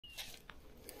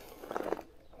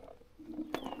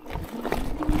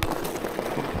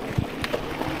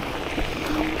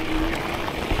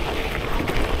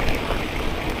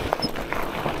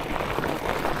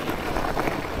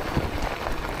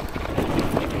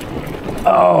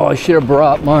Oh, I should have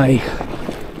brought my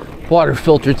water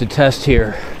filter to test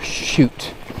here.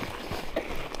 Shoot.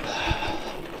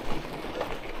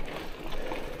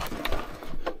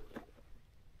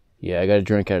 Yeah, I got to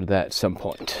drink out of that at some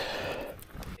point.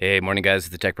 Hey, morning guys,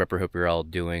 it's the Tech Prepper. Hope you're all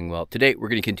doing well. Today, we're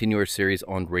going to continue our series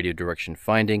on radio direction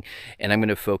finding, and I'm going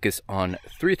to focus on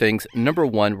three things. Number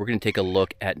one, we're going to take a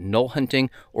look at null hunting,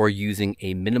 or using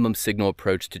a minimum signal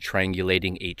approach to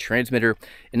triangulating a transmitter.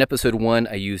 In episode 1,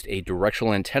 I used a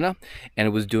directional antenna, and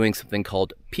it was doing something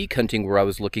called peak hunting, where I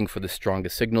was looking for the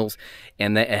strongest signals,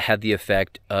 and that had the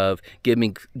effect of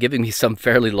giving me some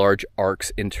fairly large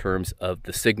arcs in terms of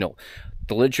the signal.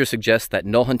 The literature suggests that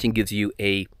null hunting gives you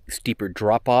a steeper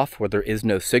drop-off where there is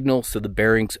no signal, so the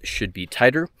bearings should be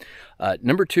tighter.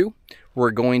 Number two,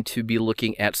 we're going to be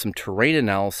looking at some terrain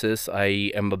analysis.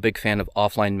 I am a big fan of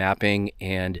offline mapping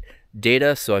and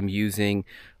data, so I'm using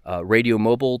Radio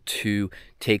Mobile to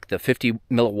take the 50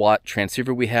 milliwatt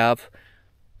transceiver we have,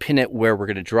 pin it where we're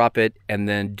going to drop it, and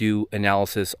then do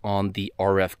analysis on the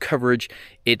RF coverage.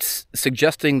 It's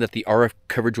suggesting that the RF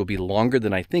coverage will be longer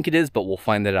than I think it is, but we'll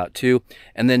find that out too.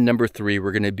 And then number three,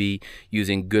 we're going to be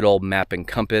using good old map and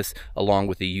compass along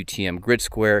with the UTM grid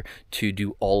square to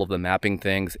do all of the mapping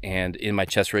things. And in my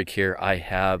chest rig here, I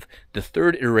have the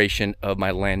third iteration of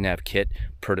my Land Nav Kit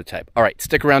prototype. All right,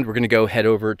 stick around. We're going to go head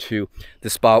over to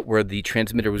the spot where the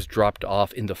transmitter was dropped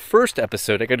off in the first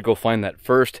episode. I got to go find that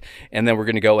first, and then we're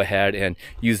going to go ahead and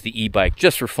use the e-bike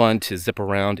just for fun to zip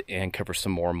around and cover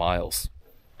some more miles.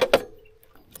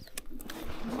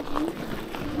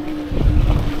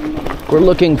 We're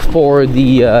looking for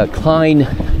the Klein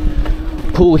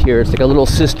pool here. It's like a little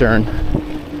cistern,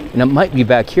 and it might be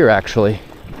back here actually.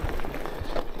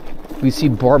 We see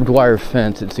barbed wire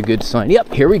fence. It's a good sign.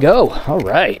 Yep, here we go. All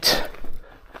right.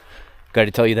 Got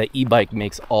to tell you that e-bike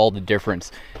makes all the difference.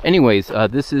 Anyways,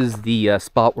 this is the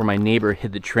spot where my neighbor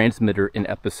hid the transmitter in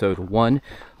episode 1.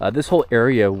 This whole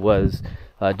area was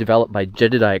developed by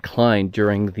Jedediah Klein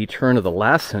during the turn of the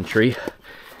last century.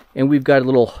 And we've got a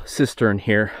little cistern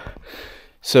here.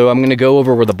 So I'm going to go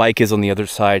over where the bike is on the other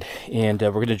side, and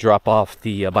we're going to drop off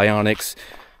the Bionics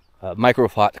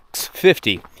Microfox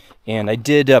 50. And I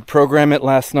did program it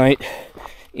last night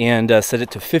and set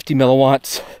it to 50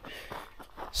 milliwatts.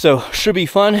 So should be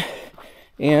fun.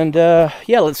 And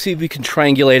yeah, let's see if we can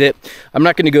triangulate it. I'm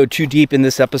not going to go too deep in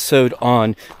this episode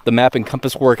on the map and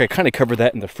compass work. I kind of covered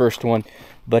that in the first one,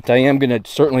 but I am going to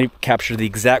certainly capture the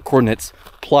exact coordinates,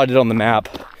 plot it on the map,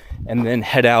 and then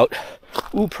head out,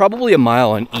 probably a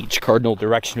mile in each cardinal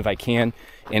direction if I can,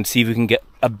 and see if we can get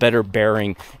a better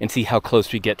bearing and see how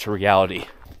close we get to reality.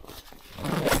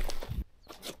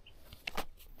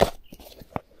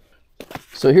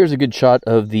 So here's a good shot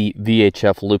of the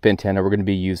VHF loop antenna we're going to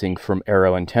be using from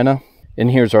Arrow Antenna. And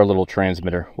here's our little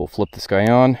transmitter. We'll flip this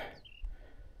guy on,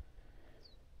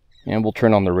 and we'll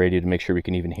turn on the radio to make sure we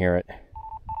can even hear it.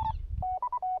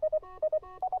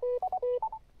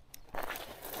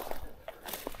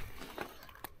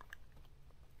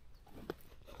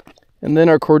 And then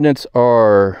our coordinates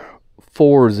are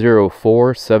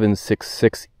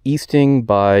 404,766 easting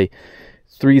by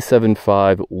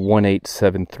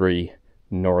 375,1873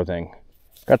 northing.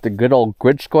 Got the good old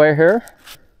grid square here.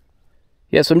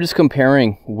 Yeah, so I'm just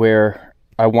comparing where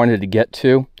I wanted to get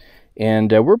to,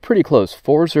 and we're pretty close.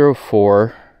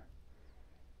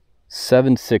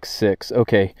 404,766.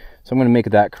 Okay, so I'm going to make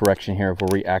that correction here of where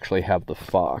we actually have the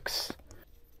Fox.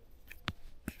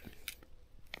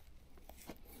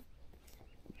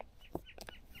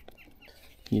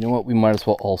 You know what? We might as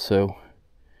well also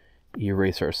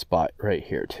erase our spot right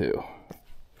here too.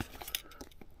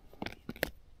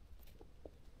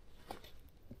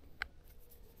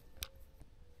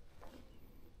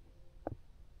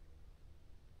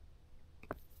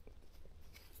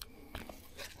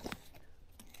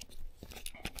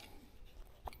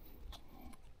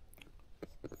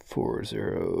 Four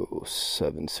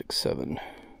 767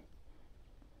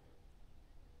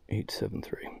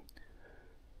 873.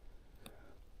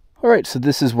 All right, so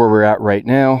this is where we're at right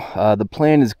now. The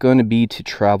plan is going to be to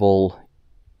travel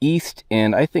east,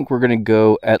 and I think we're going to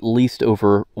go at least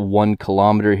over 1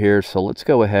 kilometer here. So let's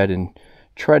go ahead and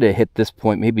try to hit this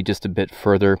point, maybe just a bit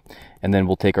further, and then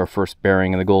we'll take our first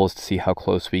bearing. And the goal is to see how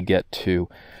close we get to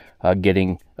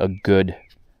getting a good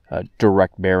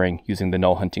direct bearing using the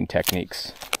null hunting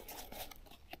techniques.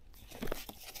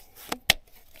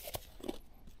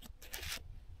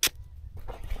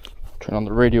 Turn on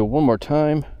the radio one more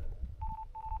time.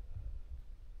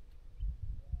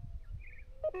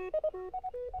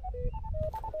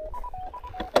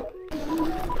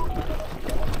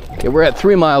 Okay, we're at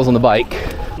 3 miles on the bike.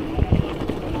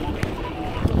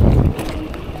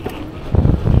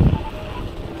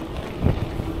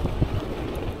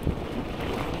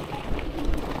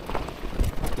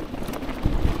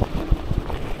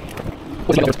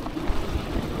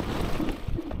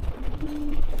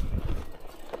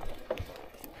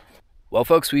 Well,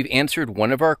 folks, we've answered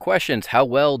one of our questions. How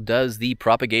well does the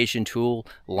propagation tool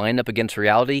line up against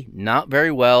reality? Not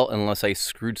very well, unless I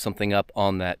screwed something up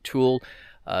on that tool.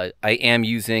 I am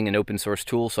using an open source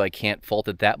tool, so I can't fault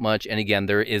it that much. And again,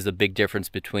 there is a big difference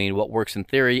between what works in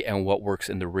theory and what works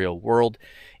in the real world.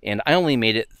 And I only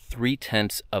made it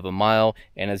 0.3 of a mile.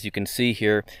 And as you can see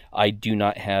here, I do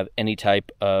not have any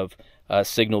type of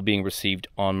signal being received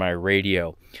on my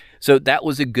radio. So that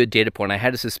was a good data point. I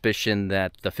had a suspicion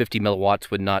that the 50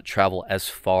 milliwatts would not travel as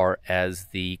far as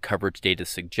the coverage data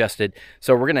suggested.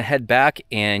 So we're going to head back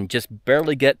and just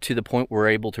barely get to the point we're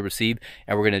able to receive,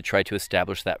 and we're going to try to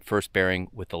establish that first bearing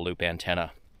with the loop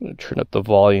antenna. I'm going to turn up the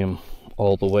volume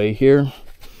all the way here,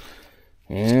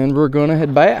 and we're going to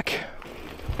head back.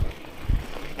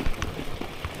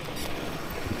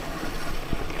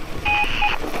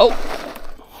 Oh!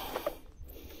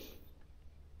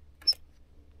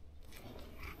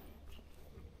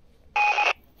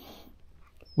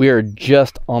 We are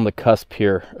just on the cusp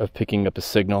here of picking up a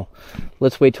signal.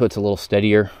 Let's wait till it's a little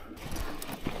steadier.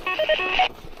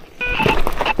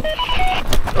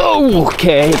 Oh,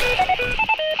 okay.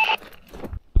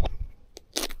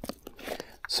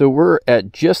 So we're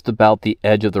at just about the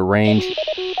edge of the range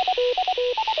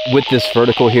with this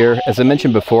vertical here. As I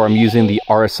mentioned before, I'm using the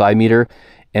RSI meter.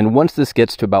 And once this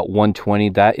gets to about 120,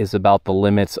 that is about the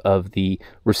limits of the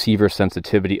receiver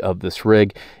sensitivity of this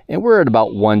rig. And we're at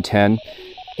about 110.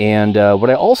 And what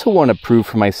I also want to prove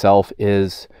for myself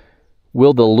is,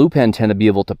 will the loop antenna be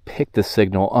able to pick the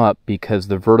signal up, because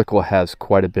the vertical has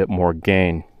quite a bit more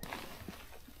gain.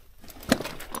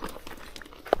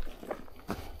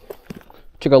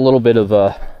 Took a little bit of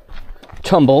a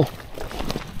tumble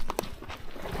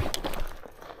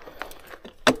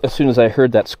as soon as I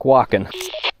heard that squawking.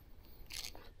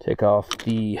 Take off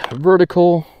the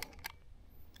vertical.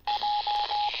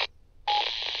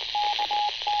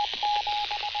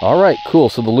 All right, cool.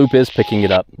 So the loop is picking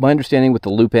it up. My understanding with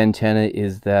the loop antenna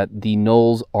is that the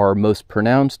nulls are most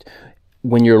pronounced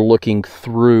when you're looking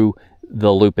through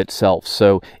the loop itself.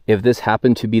 So if this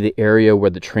happened to be the area where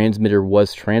the transmitter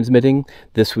was transmitting,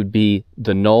 this would be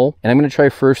the null. And I'm going to try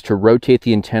first to rotate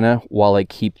the antenna while I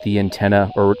keep the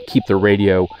antenna, or keep the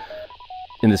radio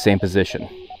in the same position.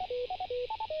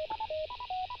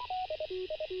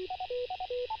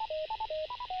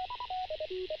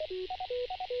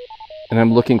 And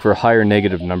I'm looking for higher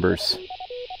negative numbers.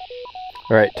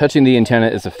 All right, touching the antenna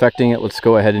is affecting it. Let's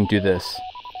go ahead and do this.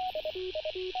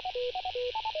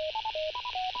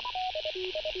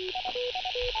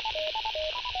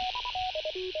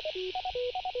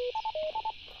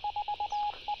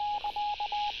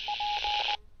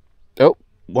 Oh,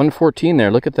 114 there,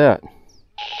 look at that.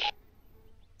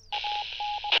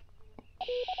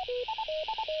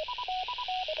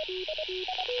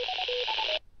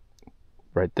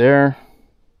 Right there.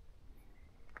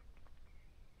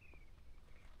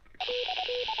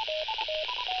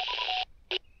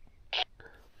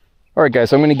 All right, guys,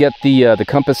 so I'm going to get the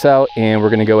compass out, and we're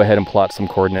going to go ahead and plot some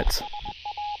coordinates.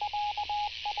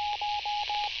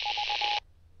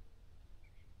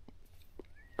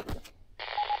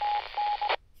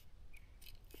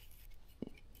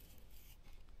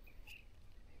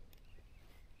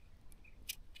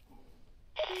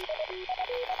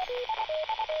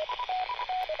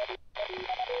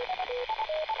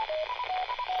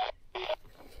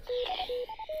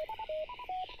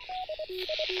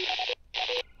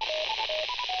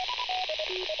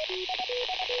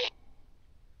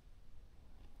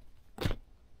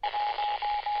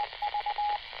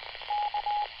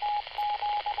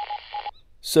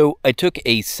 So I took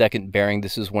a second bearing.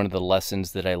 This is one of the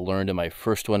lessons that I learned in my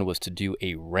first one, was to do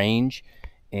a range.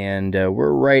 And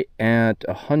we're right at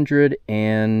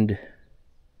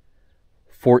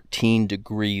 114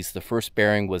 degrees. The first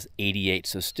bearing was 88,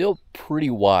 so still pretty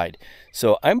wide.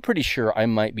 So I'm pretty sure I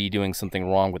might be doing something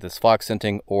wrong with this Fox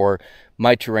scenting, or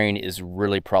my terrain is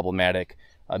really problematic.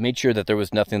 I made sure that there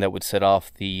was nothing that would set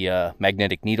off the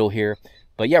magnetic needle here.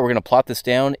 But yeah, we're going to plot this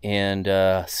down and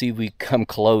see if we come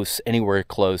close, anywhere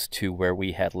close to where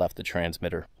we had left the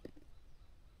transmitter.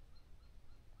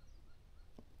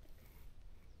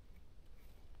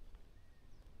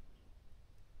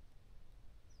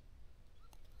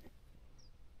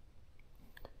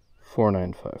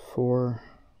 .4954.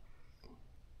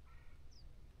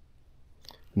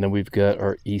 And then we've got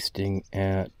our easting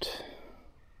at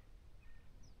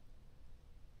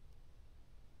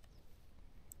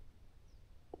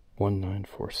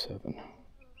 1947.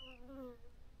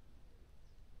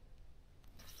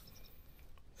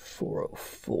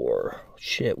 404.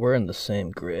 Shit, we're in the same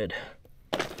grid.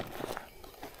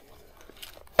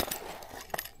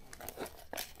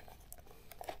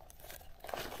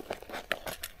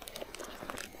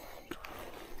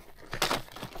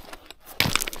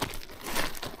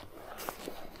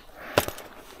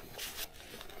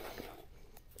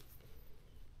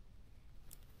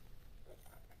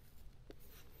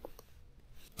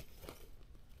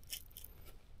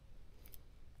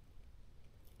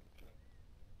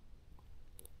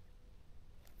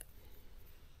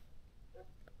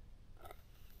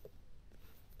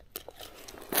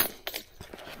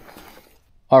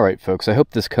 All right, folks, I hope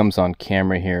this comes on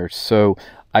camera here. So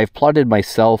I've plotted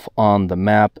myself on the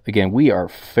map. Again, we are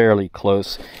fairly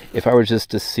close. If I were just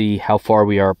to see how far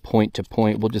we are point to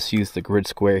point, we'll just use the grid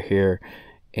square here.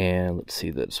 And let's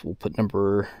see this. We'll put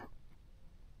 0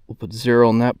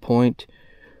 on that point.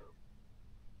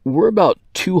 We're about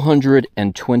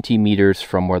 220 meters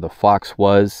from where the fox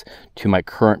was to my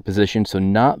current position, so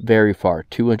not very far.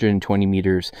 220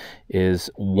 meters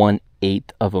is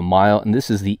 1/8 of a mile, and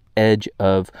this is the edge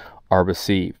of our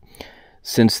receive.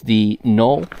 Since the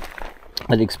null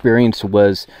that experienced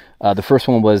was, the first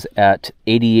one was at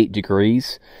 88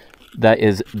 degrees, that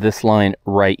is this line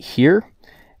right here.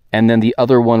 And then the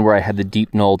other one where I had the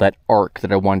deep null, that arc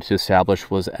that I wanted to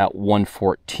establish, was at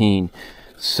 114.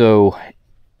 So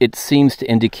it seems to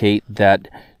indicate that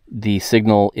the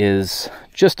signal is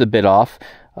just a bit off.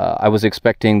 I was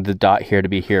expecting the dot here to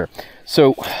be here.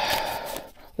 So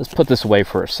let's put this away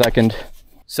for a second.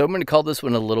 So I'm going to call this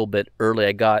one a little bit early.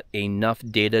 I got enough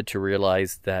data to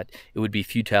realize that it would be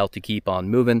futile to keep on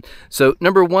moving. So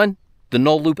number one, the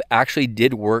null loop actually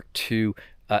did work to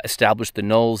establish the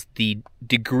nulls. The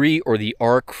degree or the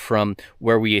arc from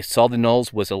where we saw the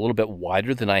nulls was a little bit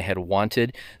wider than I had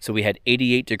wanted. So we had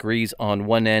 88 degrees on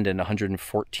one end and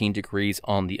 114 degrees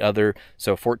on the other.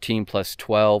 So 14 plus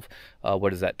 12,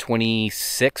 what is that,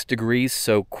 26 degrees.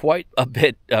 So quite a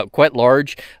bit, quite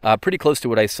large, pretty close to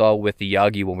what I saw with the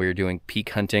Yagi when we were doing peak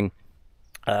hunting.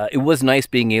 It was nice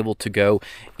being able to go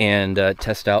and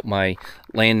test out my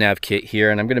Land Nav Kit here,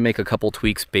 and I'm going to make a couple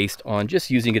tweaks based on just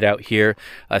using it out here.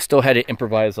 I still had to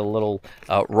improvise a little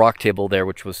rock table there,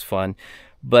 which was fun.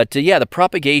 But yeah, the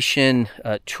propagation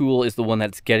tool is the one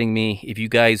that's getting me. If you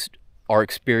guys are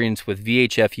experienced with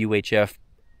VHF, UHF,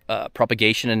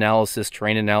 propagation analysis,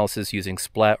 terrain analysis using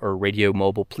Splat or Radio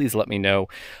Mobile, please let me know.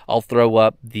 I'll throw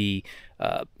up the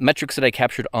metrics that I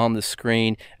captured on the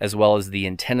screen, as well as the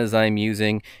antennas I'm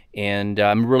using, and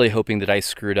I'm really hoping that I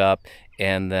screwed up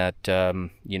and that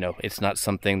you know, it's not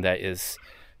something that is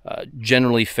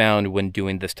generally found when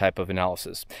doing this type of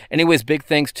analysis. Anyways, big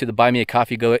thanks to the Buy Me a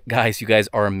Coffee guys. You guys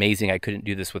are amazing. I couldn't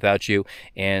do this without you.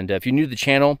 And if you're new to the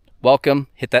channel, welcome.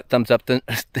 Hit that thumbs up,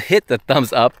 hit the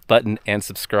thumbs up button and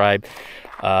subscribe.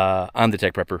 I'm the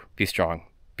Tech Prepper. Be strong,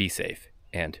 be safe,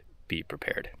 and be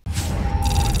prepared.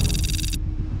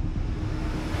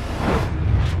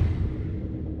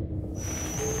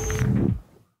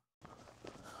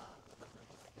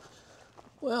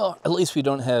 Well, at least we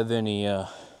don't have any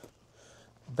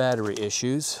battery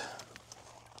issues.